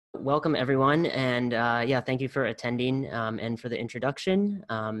welcome everyone, and yeah, thank you for attending and for the introduction.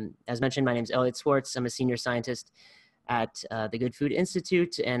 As mentioned, my name is Elliot Swartz. I'm a senior scientist at the Good Food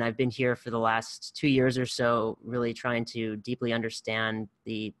Institute, and I've been here for the last 2 years or so, really trying to deeply understand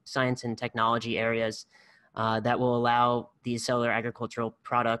the science and technology areas that will allow these cellular agricultural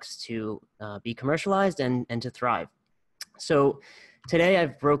products to be commercialized and to thrive. So today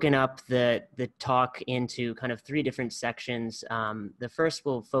I've broken up the talk into kind of 3 different sections. The first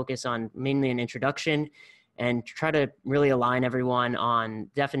will focus on mainly an introduction and try to really align everyone on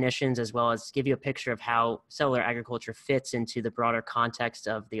definitions, as well as give you a picture of how cellular agriculture fits into the broader context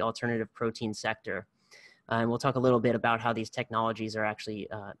of the alternative protein sector. And we'll talk a little bit about how these technologies are actually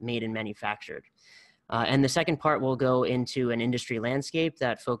made and manufactured. And the second part will go into an industry landscape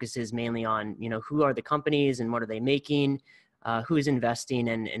that focuses mainly on, who are the companies and what are they making, who is investing,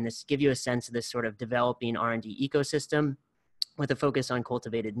 and this give you a sense of this sort of developing R&D ecosystem with a focus on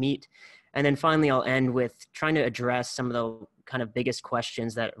cultivated meat. And then finally, I'll end with trying to address some of the kind of biggest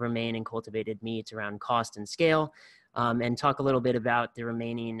questions that remain in cultivated meat around cost and scale, and talk a little bit about the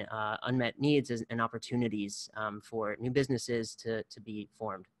remaining unmet needs and opportunities for new businesses to be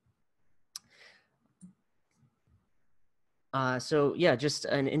formed. So yeah, just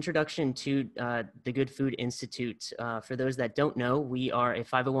an introduction to the Good Food Institute. For those that don't know, we are a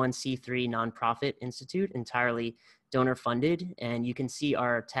 501c3 nonprofit institute, entirely donor funded. And you can see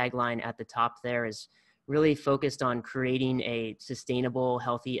our tagline at the top there is really focused on creating a sustainable,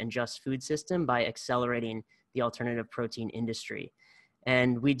 healthy, and just food system by accelerating the alternative protein industry.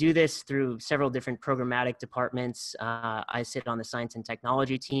 And we do this through several different programmatic departments. I sit on the science and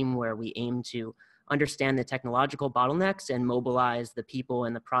technology team, where we aim to understand the technological bottlenecks and mobilize the people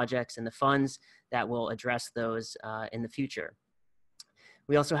and the projects and the funds that will address those in the future.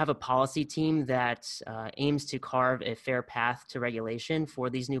 We also have a policy team that aims to carve a fair path to regulation for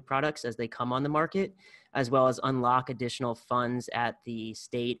these new products as they come on the market, as well as unlock additional funds at the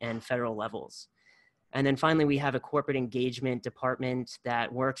state and federal levels. And then finally, we have a corporate engagement department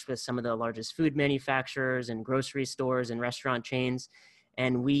that works with some of the largest food manufacturers and grocery stores and restaurant chains.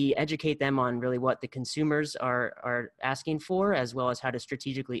 And we educate them on really what the consumers are asking for, as well as how to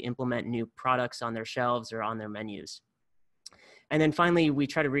strategically implement new products on their shelves or on their menus. And then finally, we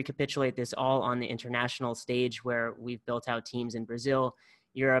try to recapitulate this all on the international stage, where we've built out teams in Brazil,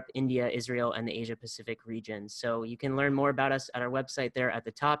 Europe, India, Israel, and the Asia Pacific region. So you can learn more about us at our website there at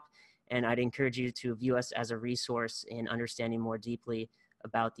the top. And I'd encourage you to view us as a resource in understanding more deeply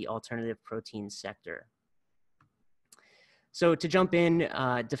about the alternative protein sector. So to jump in,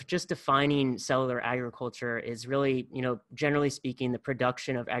 just defining cellular agriculture is really, generally speaking, the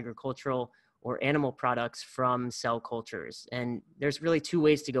production of agricultural or animal products from cell cultures. And there's really 2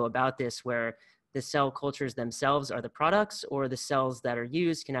 ways to go about this, where the cell cultures themselves are the products, or the cells that are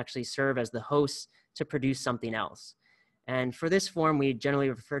used can actually serve as the hosts to produce something else. And for this form, we generally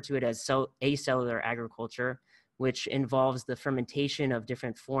refer to it as acellular agriculture, which involves the fermentation of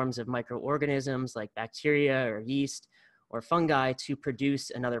different forms of microorganisms like bacteria or yeast or fungi to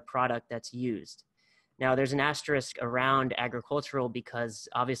produce another product that's used. Now, there's an asterisk around agricultural, because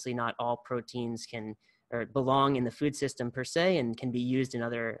obviously not all proteins can or belong in the food system per se, and can be used in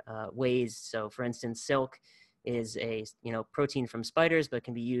other ways. So for instance, silk is a protein from spiders, but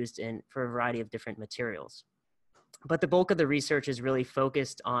can be used for a variety of different materials. But the bulk of the research is really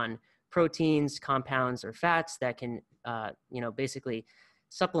focused on proteins, compounds, or fats that can basically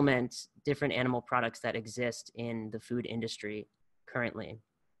supplement different animal products that exist in the food industry currently.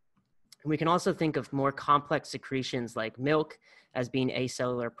 We can also think of more complex secretions like milk as being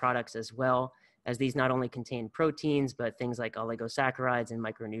acellular products, as well, as these not only contain proteins, but things like oligosaccharides and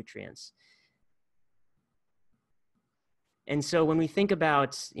micronutrients. And so when we think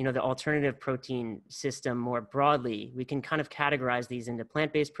about, the alternative protein system more broadly, we can kind of categorize these into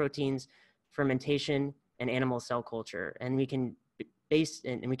plant-based proteins, fermentation, and animal cell culture. And we can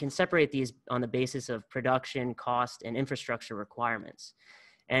separate these on the basis of production, cost, and infrastructure requirements.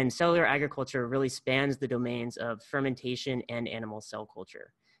 And cellular agriculture really spans the domains of fermentation and animal cell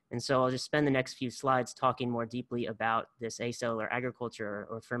culture. And so I'll just spend the next few slides talking more deeply about this acellular agriculture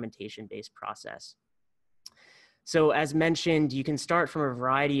or fermentation-based process. So as mentioned, you can start from a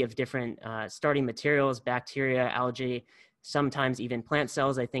variety of different starting materials: bacteria, algae, sometimes even plant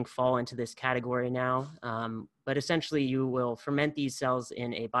cells, I think, fall into this category now. But essentially, you will ferment these cells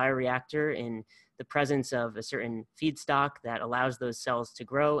in a bioreactor in the presence of a certain feedstock that allows those cells to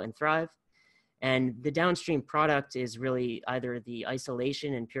grow and thrive. And the downstream product is really either the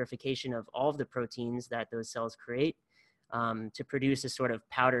isolation and purification of all of the proteins that those cells create to produce a sort of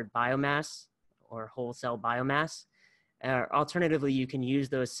powdered biomass or whole cell biomass. Alternatively, you can use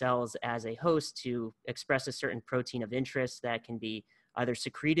those cells as a host to express a certain protein of interest that can be either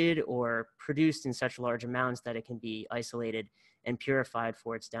secreted or produced in such large amounts that it can be isolated and purified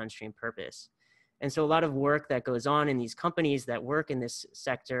for its downstream purpose. And so a lot of work that goes on in these companies that work in this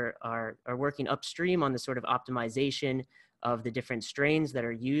sector are working upstream on the sort of optimization of the different strains that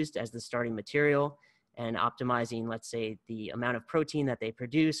are used as the starting material and optimizing, let's say, the amount of protein that they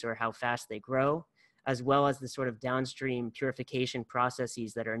produce or how fast they grow, as well as the sort of downstream purification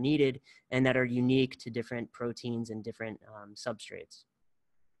processes that are needed and that are unique to different proteins and different substrates.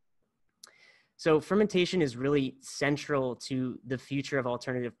 So fermentation is really central to the future of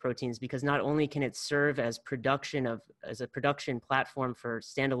alternative proteins because not only can it serve as a production platform for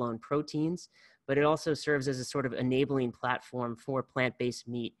standalone proteins, but it also serves as a sort of enabling platform for plant-based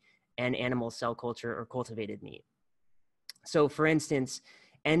meat and animal cell culture or cultivated meat. So for instance,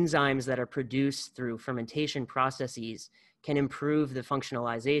 enzymes that are produced through fermentation processes can improve the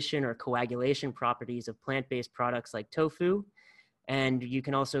functionalization or coagulation properties of plant-based products like tofu. And you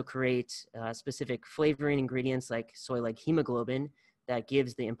can also create specific flavoring ingredients like soy-like hemoglobin that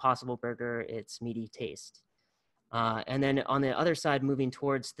gives the Impossible Burger its meaty taste. And then on the other side, moving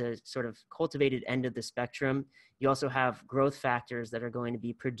towards the sort of cultivated end of the spectrum, you also have growth factors that are going to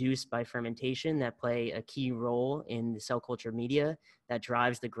be produced by fermentation that play a key role in the cell culture media that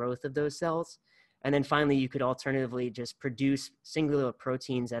drives the growth of those cells. And then finally, you could alternatively just produce singular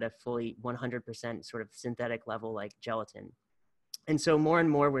proteins at a fully 100% sort of synthetic level like gelatin. And so more and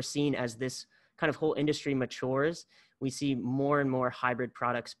more we're seeing as this kind of whole industry matures, we see more and more hybrid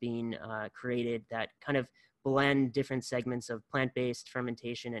products being created that kind of blend different segments of plant-based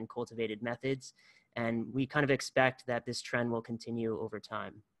fermentation and cultivated methods. And we kind of expect that this trend will continue over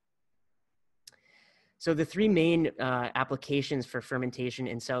time. So the three main applications for fermentation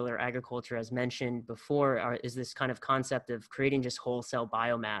in cellular agriculture, as mentioned before, is this kind of concept of creating just whole cell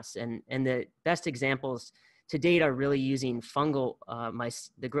biomass. And the best examples to date are really using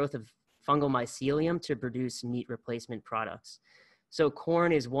the growth of fungal mycelium to produce meat replacement products. So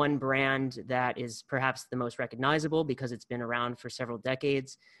corn is one brand that is perhaps the most recognizable because it's been around for several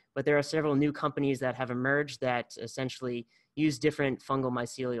decades, but there are several new companies that have emerged that essentially use different fungal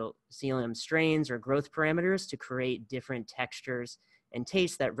mycelium strains or growth parameters to create different textures and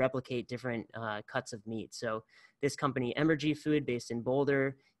tastes that replicate different cuts of meat. So this company, Emergy Food, based in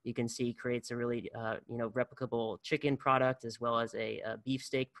Boulder, you can see creates a really replicable chicken product as well as a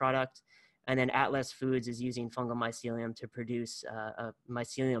beefsteak product. And then Atlas Foods is using fungal mycelium to produce a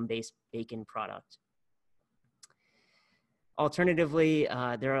mycelium-based bacon product. Alternatively,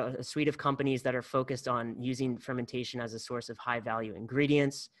 there are a suite of companies that are focused on using fermentation as a source of high-value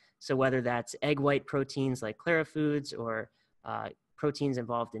ingredients. So whether that's egg white proteins like Clara Foods or proteins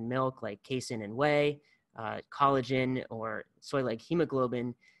involved in milk like casein and whey, collagen or soy-like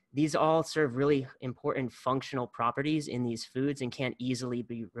hemoglobin, these all serve really important functional properties in these foods and can't easily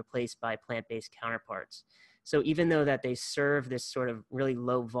be replaced by plant-based counterparts. So even though that they serve this sort of really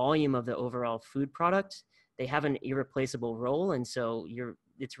low volume of the overall food product, they have an irreplaceable role. And so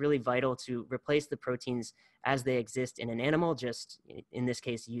it's really vital to replace the proteins as they exist in an animal, just in this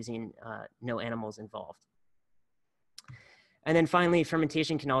case, using no animals involved. And then finally,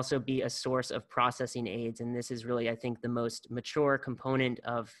 fermentation can also be a source of processing aids. And this is really, I think, the most mature component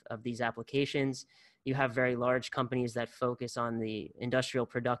of these applications. You have very large companies that focus on the industrial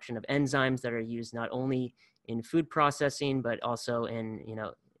production of enzymes that are used not only in food processing, but also in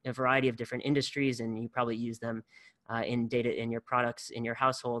a variety of different industries. And you probably use them in your products in your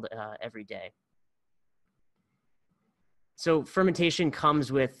household every day. So fermentation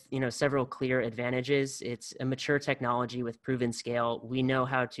comes with several clear advantages. It's a mature technology with proven scale. We know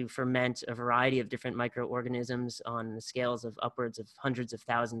how to ferment a variety of different microorganisms on the scales of upwards of hundreds of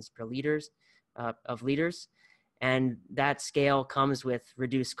thousands per liters. And that scale comes with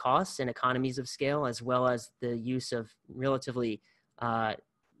reduced costs and economies of scale, as well as the use of relatively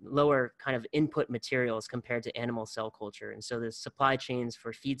lower kind of input materials compared to animal cell culture. And so the supply chains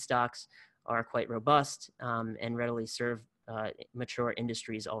for feedstocks are quite robust and readily serve mature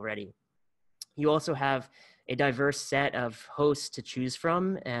industries already. You also have a diverse set of hosts to choose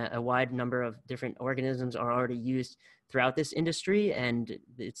from. A wide number of different organisms are already used throughout this industry, and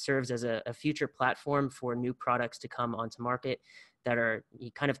it serves as a future platform for new products to come onto market that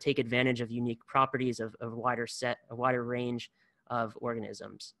kind of take advantage of unique properties of a wider range of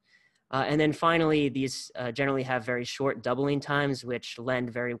organisms. And then finally, these generally have very short doubling times, which lend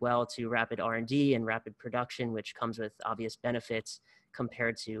very well to rapid R&D and rapid production, which comes with obvious benefits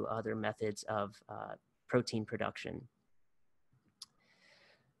compared to other methods of protein production.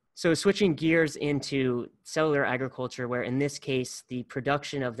 So switching gears into cellular agriculture, where in this case, the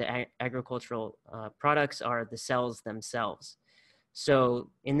production of the agricultural products are the cells themselves. So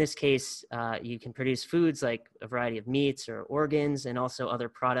in this case, you can produce foods like a variety of meats or organs, and also other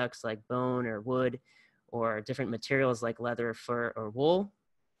products like bone or wood, or different materials like leather, fur, or wool.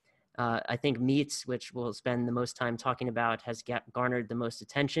 I think meats, which we'll spend the most time talking about, has garnered the most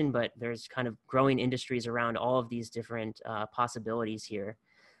attention, but there's kind of growing industries around all of these different possibilities here.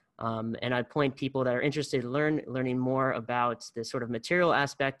 And I'd point people that are interested in learning more about the sort of material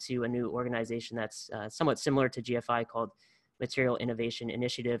aspect to a new organization that's somewhat similar to GFI called Material Innovation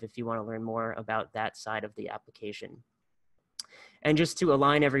Initiative, if you want to learn more about that side of the application. And just to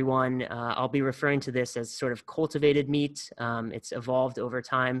align everyone, I'll be referring to this as sort of cultivated meat. It's evolved over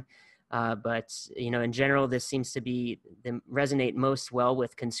time, but in general, this seems to resonate most well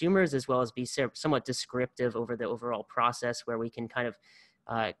with consumers, as well as be somewhat descriptive over the overall process, where we can kind of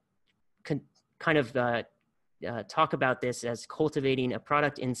talk about this as cultivating a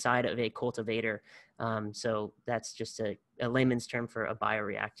product inside of a cultivator. So that's just a layman's term for a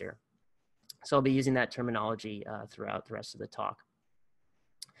bioreactor. So I'll be using that terminology throughout the rest of the talk.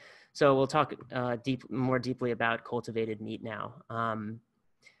 So we'll talk more deeply about cultivated meat now.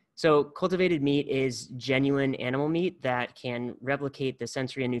 So cultivated meat is genuine animal meat that can replicate the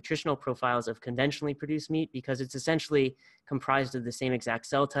sensory and nutritional profiles of conventionally produced meat, because it's essentially comprised of the same exact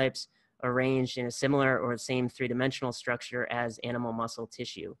cell types arranged in a similar or the same three-dimensional structure as animal muscle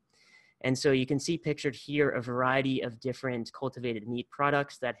tissue. And so you can see pictured here a variety of different cultivated meat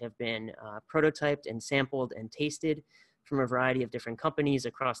products that have been prototyped and sampled and tasted from a variety of different companies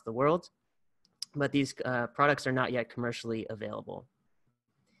across the world. But these products are not yet commercially available.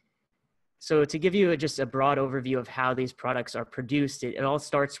 So to give you just a broad overview of how these products are produced, it all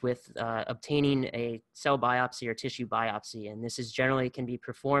starts with obtaining a cell biopsy or tissue biopsy. And this is generally can be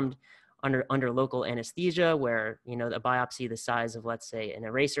performed under local anesthesia, where a biopsy the size of, let's say, an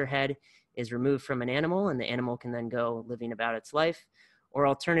eraser head is removed from an animal, and the animal can then go living about its life. Or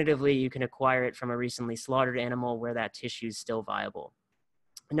alternatively, you can acquire it from a recently slaughtered animal where that tissue is still viable.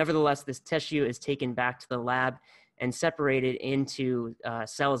 Nevertheless, this tissue is taken back to the lab and separated into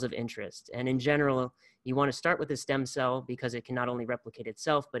cells of interest. And in general, you want to start with a stem cell because it can not only replicate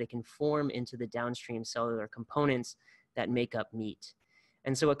itself, but it can form into the downstream cellular components that make up meat.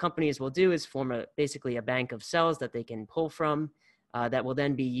 And so what companies will do is form basically a bank of cells that they can pull from that will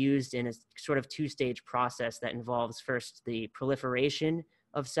then be used in a sort of two-stage process that involves first the proliferation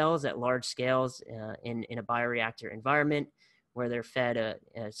of cells at large scales in a bioreactor environment, where they're fed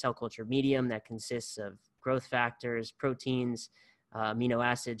a cell culture medium that consists of growth factors, proteins, amino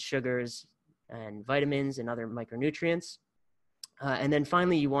acids, sugars, and vitamins and other micronutrients. And then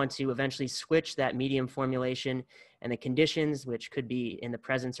finally, you want to eventually switch that medium formulation and the conditions, which could be in the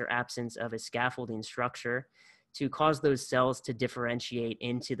presence or absence of a scaffolding structure, to cause those cells to differentiate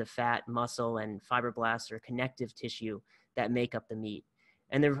into the fat, muscle, and fibroblasts or connective tissue that make up the meat.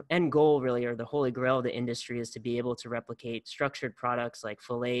 And the end goal, really, or the holy grail of the industry, is to be able to replicate structured products like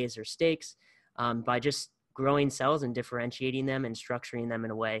fillets or steaks by just growing cells and differentiating them and structuring them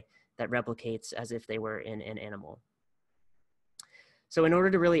in a way that replicates as if they were in an animal. So in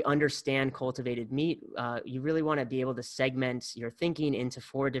order to really understand cultivated meat, you really want to be able to segment your thinking into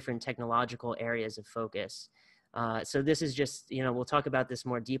 4 different technological areas of focus. So this is just, we'll talk about this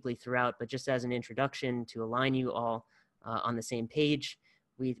more deeply throughout, but just as an introduction to align you all on the same page,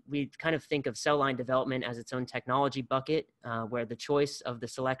 we kind of think of cell line development as its own technology bucket, where the choice of the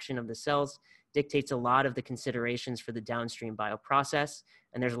selection of the cells dictates a lot of the considerations for the downstream bioprocess.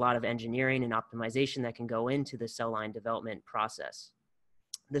 And there's a lot of engineering and optimization that can go into the cell line development process.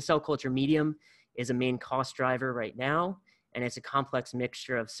 The cell culture medium is a main cost driver right now, and it's a complex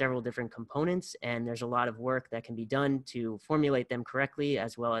mixture of several different components, and there's a lot of work that can be done to formulate them correctly,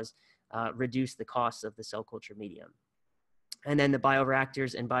 as well as reduce the costs of the cell culture medium. And then the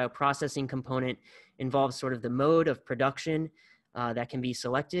bioreactors and bioprocessing component involves sort of the mode of production that can be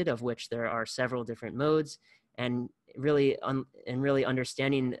selected, of which there are several different modes, and really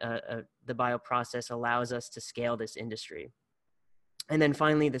understanding the bioprocess allows us to scale this industry. And then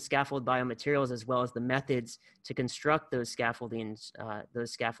finally, the scaffold biomaterials, as well as the methods to construct those scaffoldings,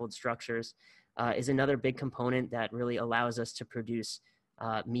 those scaffold structures, is another big component that really allows us to produce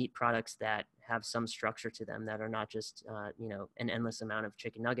meat products that have some structure to them, that are not just an endless amount of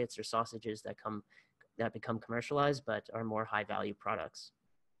chicken nuggets or sausages that become commercialized, but are more high value products.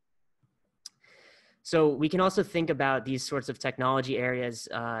 So we can also think about these sorts of technology areas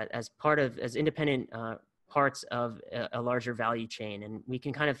as independent parts of a larger value chain. And we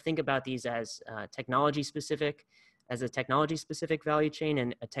can kind of think about these as technology specific, as a technology-specific value chain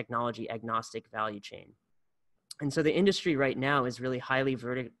and a technology-agnostic value chain. And so the industry right now is really highly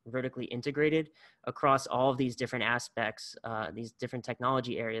vertically integrated across all of these different aspects, these different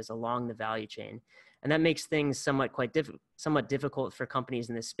technology areas along the value chain. And that makes things somewhat difficult for companies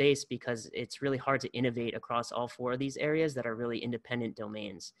in this space because it's really hard to innovate across all four of these areas that are really independent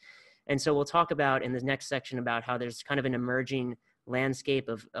domains. And so we'll talk about in the next section about how there's kind of an emerging landscape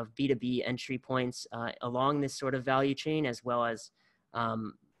of B2B entry points along this sort of value chain, as well as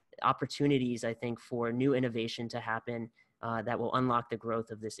opportunities, I think, for new innovation to happen that will unlock the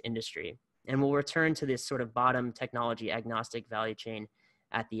growth of this industry. And we'll return to this sort of bottom technology agnostic value chain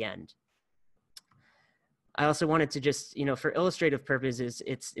at the end. I also wanted to just, for illustrative purposes,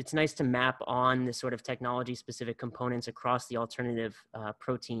 it's nice to map on the sort of technology specific components across the alternative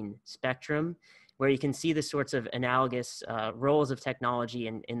protein spectrum, where you can see the sorts of analogous roles of technology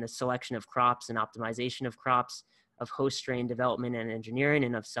in the selection of crops and optimization of crops, of host strain development and engineering,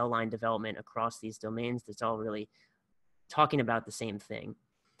 and of cell line development across these domains. That's all really talking about the same thing.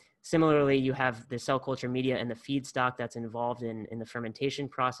 Similarly, you have the cell culture media and the feedstock that's involved in the fermentation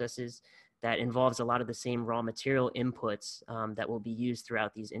processes that involves a lot of the same raw material inputs that will be used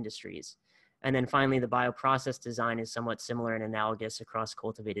throughout these industries. And then finally, the bioprocess design is somewhat similar and analogous across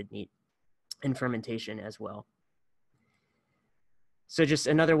cultivated meat and fermentation as well. So just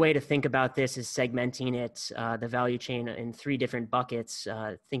another way to think about this is segmenting it, the value chain in three different buckets,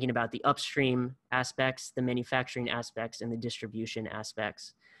 thinking about the upstream aspects, the manufacturing aspects, and the distribution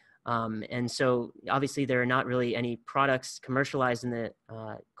aspects. And so obviously there are not really any products commercialized in the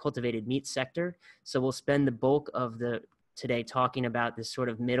cultivated meat sector. So we'll spend the bulk of today talking about this sort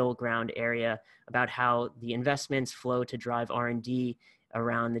of middle ground area about how the investments flow to drive R&D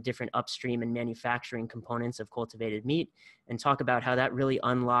around the different upstream and manufacturing components of cultivated meat, and talk about how that really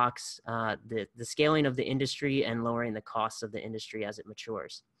unlocks the scaling of the industry and lowering the costs of the industry as it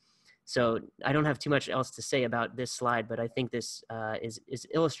matures. So I don't have too much else to say about this slide, but I think this is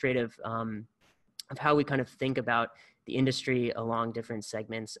illustrative of how we kind of think about the industry along different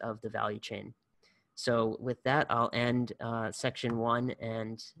segments of the value chain. So with that, I'll end section one,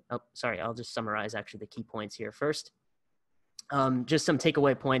 and I'll just summarize actually the key points here first. Just some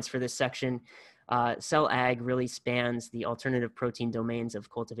takeaway points for this section. Cell ag really spans the alternative protein domains of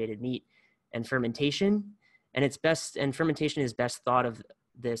cultivated meat and fermentation, and fermentation is best thought of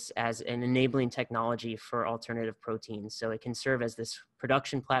this as an enabling technology for alternative proteins. So it can serve as this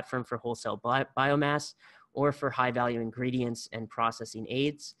production platform for wholesale biomass or for high value ingredients and processing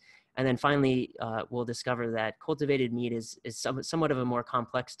aids. And then finally, we'll discover that cultivated meat is somewhat of a more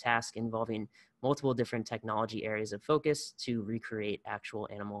complex task involving multiple different technology areas of focus to recreate actual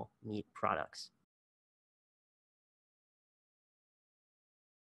animal meat products.